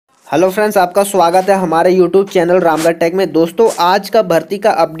Hello friends, आपका स्वागत है हमारे यूट्यूब चैनल रामगढ़ टेक में। दोस्तों, आज का भर्ती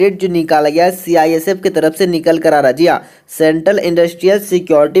का अपडेट जो निकाला गया है सीआईएसएफ की तरफ से निकल कर आ रहा है। जी हाँ, सेंट्रल इंडस्ट्रियल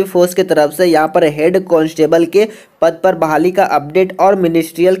सिक्योरिटी फोर्स की तरफ से यहाँ पर हेड कांस्टेबल के पद पर बहाली का अपडेट और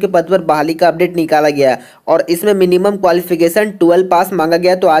मिनिस्ट्रियल के पद पर बहाली का अपडेट निकाला गया है और इसमें मिनिमम क्वालिफिकेशन 12 पास मांगा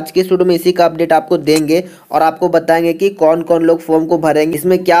गया है। तो आज के वीडियो में इसी का अपडेट आपको देंगे और आपको बताएंगे कि कौन कौन लोग फॉर्म को भरेंगे,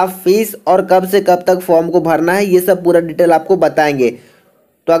 इसमें क्या फीस और कब से कब तक फॉर्म को भरना है, ये सब पूरा डिटेल आपको बताएंगे।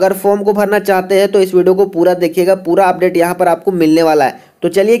 तो अगर फॉर्म को भरना चाहते हैं तो इस वीडियो को पूरा देखिएगा, पूरा अपडेट यहाँ पर आपको मिलने वाला है। तो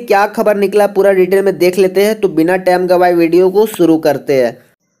चलिए क्या खबर निकला पूरा डिटेल में देख लेते हैं। तो बिना टाइम गवाए वीडियो को शुरू करते हैं।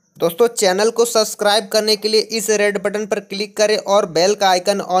 दोस्तों, चैनल को सब्सक्राइब करने के लिए इस रेड बटन पर क्लिक करें और बेल का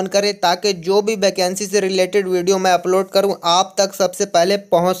आइकन ऑन करें ताकि जो भी वैकेंसी से रिलेटेड वीडियो मैं अपलोड करूँ आप तक सबसे पहले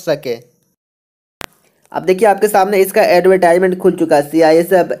पहुँच सके। अब देखिए आपके सामने इसका एडवर्टाइजमेंट खुल चुका है।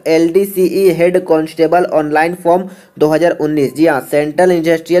 CISF एलडीसीई head constable online form 2019। जी हाँ, सेंट्रल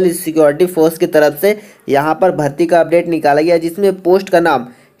इंडस्ट्रियल सिक्योरिटी फोर्स की तरफ से यहाँ पर भर्ती का अपडेट निकाला गया जिसमें पोस्ट का नाम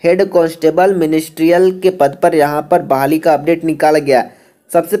हेड कांस्टेबल मिनिस्ट्रियल के पद पर यहाँ पर बहाली का अपडेट निकाला गया।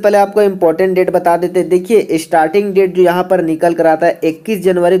 सबसे पहले आपको इम्पोर्टेंट डेट बता देते हैं। देखिए स्टार्टिंग डेट जो यहाँ पर निकल कर आता है 21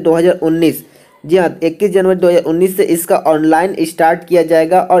 जनवरी 2019। जी हाँ, 21 जनवरी 2019 से इसका ऑनलाइन स्टार्ट किया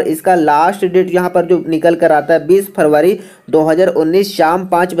जाएगा और इसका लास्ट डेट यहाँ पर जो निकल कर आता है 20 फरवरी 2019 शाम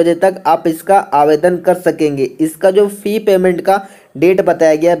 5 बजे तक आप इसका आवेदन कर सकेंगे। इसका जो फ़ी पेमेंट का डेट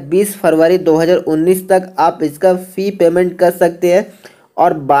बताया गया 20 फरवरी 2019 तक आप इसका फ़ी पेमेंट कर सकते हैं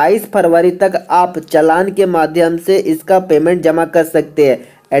और 22 फरवरी तक आप चालान के माध्यम से इसका पेमेंट जमा कर सकते हैं।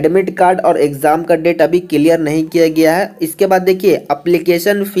 एडमिट कार्ड और एग्ज़ाम का डेट अभी क्लियर नहीं किया गया है। इसके बाद देखिए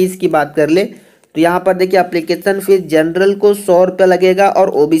एप्लीकेशन फ़ीस की बात कर ले तो यहाँ पर देखिए एप्लीकेशन फीस जनरल को 100 रुपये लगेगा और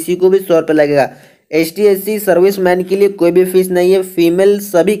ओबीसी को भी 100 रुपये लगेगा। एसटी एससी सर्विसमैन के लिए कोई भी फीस नहीं है। फीमेल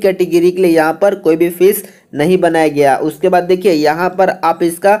सभी कैटेगरी के लिए यहाँ पर कोई भी फीस नहीं बनाया गया। उसके बाद देखिए यहाँ पर आप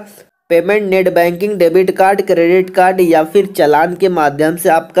इसका payment net banking, debit card, credit card या फिर चालान के माध्यम से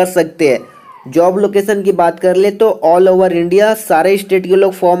आप कर सकते हैं। जॉब लोकेशन की बात कर ले तो ऑल ओवर इंडिया सारे स्टेट के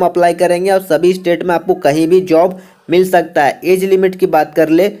लोग फॉर्म अप्लाई करेंगे और सभी स्टेट में आपको कहीं भी जॉब मिल सकता है। एज लिमिट की बात कर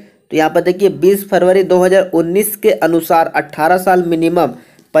ले तो यहाँ पर देखिए 20 फरवरी 2019 के अनुसार 18 साल मिनिमम,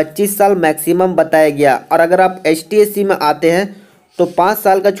 25 साल मैक्सिमम बताया गया। और अगर आप एसटी एससी में आते हैं तो 5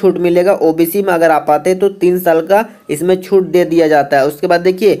 साल का छूट मिलेगा। ओबीसी में अगर आप आते हैं तो 3 साल का इसमें छूट दे दिया जाता है। उसके बाद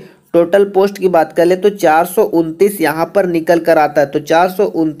देखिए टोटल पोस्ट की बात कर ले तो 429 यहाँ पर निकल कर आता है। तो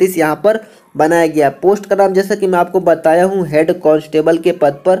 429 यहाँ पर बनाया गया। पोस्ट का नाम जैसा कि मैं आपको बताया हूँ हेड कांस्टेबल के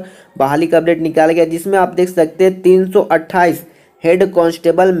पद पर बहाली का अपडेट निकाला गया जिसमें आप देख सकते हैं 328 हेड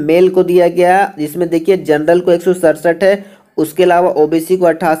कांस्टेबल मेल को दिया गया, जिसमें देखिए जनरल को 167 है, उसके अलावा ओबीसी को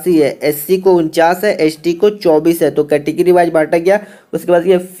 88 है, एससी को 49 है, एसटी को 24 है। तो कैटेगरी वाइज बांटा गया। उसके बाद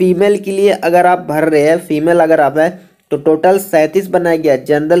ये फीमेल के लिए अगर आप भर रहे हैं, फीमेल अगर आप है तो टोटल 37 बनाया गया।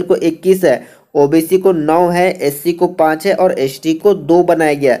 जनरल को 21 है, ओबीसी को 9 है, एससी को 5 है और एसटी को 2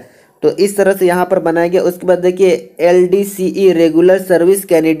 बनाया गया। तो इस तरह से यहाँ पर बनाया गया। उसके बाद देखिए एलडीसीई रेगुलर सर्विस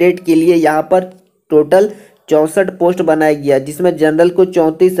कैंडिडेट के लिए यहाँ पर टोटल 64 पोस्ट बनाया गया जिसमें जनरल को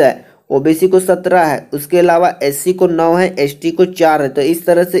 34 है, ओबीसी को 17 है, उसके अलावा एससी को 9 है, एसटी को 4 है। तो इस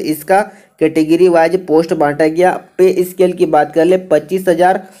तरह से इसका कैटेगरी वाइज पोस्ट बांटा गया। पे स्केल की बात कर ले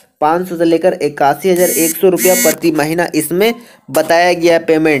 25,500 से लेकर 81,100 रुपया प्रति महीना इसमें बताया गया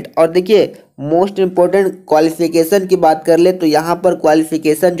पेमेंट। और देखिए मोस्ट इम्पोर्टेंट क्वालिफिकेशन की बात कर ले तो यहाँ पर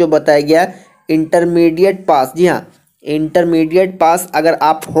क्वालिफिकेशन जो बताया गया इंटरमीडिएट पास। जी हाँ, इंटरमीडिएट पास अगर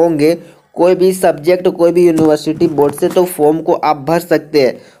आप होंगे कोई भी सब्जेक्ट, कोई भी यूनिवर्सिटी बोर्ड से, तो फॉर्म को आप भर सकते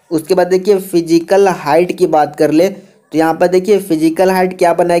हैं। उसके बाद देखिए फिजिकल हाइट की बात कर ले तो यहाँ पर देखिए फिजिकल हाइट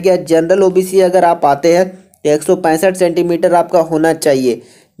क्या बनाया गया। जनरल ओबीसी अगर आप आते हैं तो 165 सेंटीमीटर आपका होना चाहिए।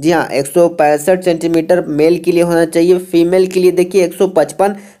 जी हाँ, 165 सेंटीमीटर मेल के लिए होना चाहिए। फीमेल के लिए देखिए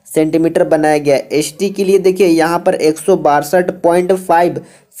 155 सेंटीमीटर बनाया गया। एसटी के लिए देखिए यहाँ पर 162.5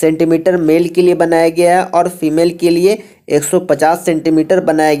 सेंटीमीटर मेल के लिए बनाया गया है और फीमेल के लिए 150 सेंटीमीटर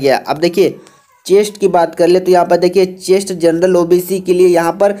बनाया गया। अब देखिए चेस्ट की बात कर ले तो यहाँ पर देखिए चेस्ट जनरल ओबीसी के लिए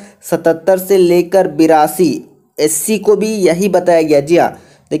यहाँ पर 77 से लेकर 82, एससी को भी यही बताया गया। जी हाँ,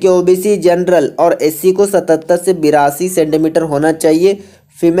 देखिए ओबीसी जनरल और एससी को 77 से 82 सेंटीमीटर होना चाहिए।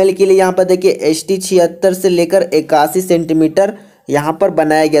 फीमेल के लिए यहाँ पर देखिए एसटी 76 से लेकर 81 सेंटीमीटर यहाँ पर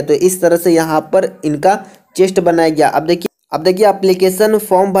बनाया गया। तो इस तरह से यहाँ पर इनका चेस्ट बनाया गया। अब देखिए एप्लीकेशन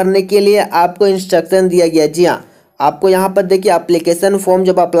फॉर्म भरने के लिए आपको इंस्ट्रक्शन दिया गया। जी हाँ, आपको यहाँ पर देखिए एप्लीकेशन फॉर्म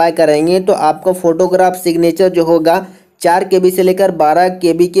जब अप्लाई करेंगे तो आपका फोटोग्राफ सिग्नेचर जो होगा 4 KB से लेकर 12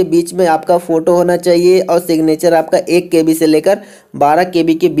 KB के बीच में आपका फ़ोटो होना चाहिए और सिग्नेचर आपका 1 KB से लेकर 12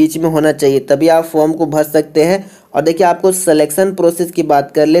 KB के बीच में होना चाहिए, तभी आप फॉर्म को भर सकते हैं। और देखिए आपको सिलेक्शन प्रोसेस की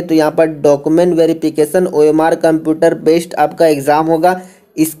बात कर ले तो यहाँ पर document verification OMR computer based आपका एग्ज़ाम होगा।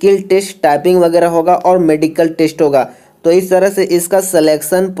 स्किल टेस्ट, टाइपिंग वगैरह होगा और मेडिकल टेस्ट होगा। तो इस तरह से इसका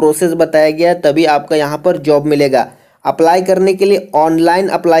सिलेक्शन प्रोसेस बताया गया है, तभी आपका यहाँ पर जॉब मिलेगा। अप्लाई करने के लिए ऑनलाइन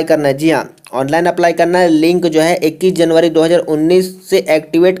अप्लाई करना है। जी हाँ, ऑनलाइन अप्लाई करना है। लिंक जो है 21 जनवरी 2019 से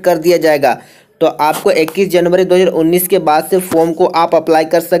एक्टिवेट कर दिया जाएगा। तो आपको 21 जनवरी 2019 के बाद से फॉर्म को आप अप्लाई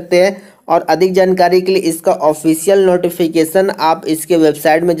कर सकते हैं। और अधिक जानकारी के लिए इसका ऑफिशियल नोटिफिकेशन आप इसके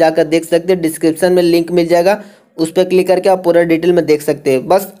वेबसाइट में जाकर देख सकते हैं। डिस्क्रिप्शन में लिंक मिल जाएगा, उस पर क्लिक करके आप पूरा डिटेल में देख सकते हैं।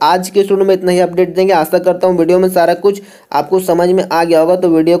 बस आज के स्टूडियो में इतना ही अपडेट देंगे। आशा करता हूँ वीडियो में सारा कुछ आपको समझ में आ गया होगा। तो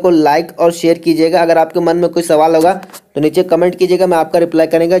वीडियो को लाइक और शेयर कीजिएगा। अगर आपके मन में कोई सवाल होगा तो नीचे कमेंट कीजिएगा, मैं आपका रिप्लाई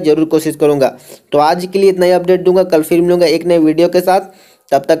करने का जरूर कोशिश करूँगा। तो आज के लिए इतना ही अपडेट दूंगा, कल फिर मिलूंगा एक नए वीडियो के साथ।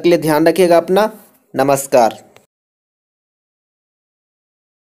 तब तक के लिए ध्यान रखिएगा अपना। नमस्कार।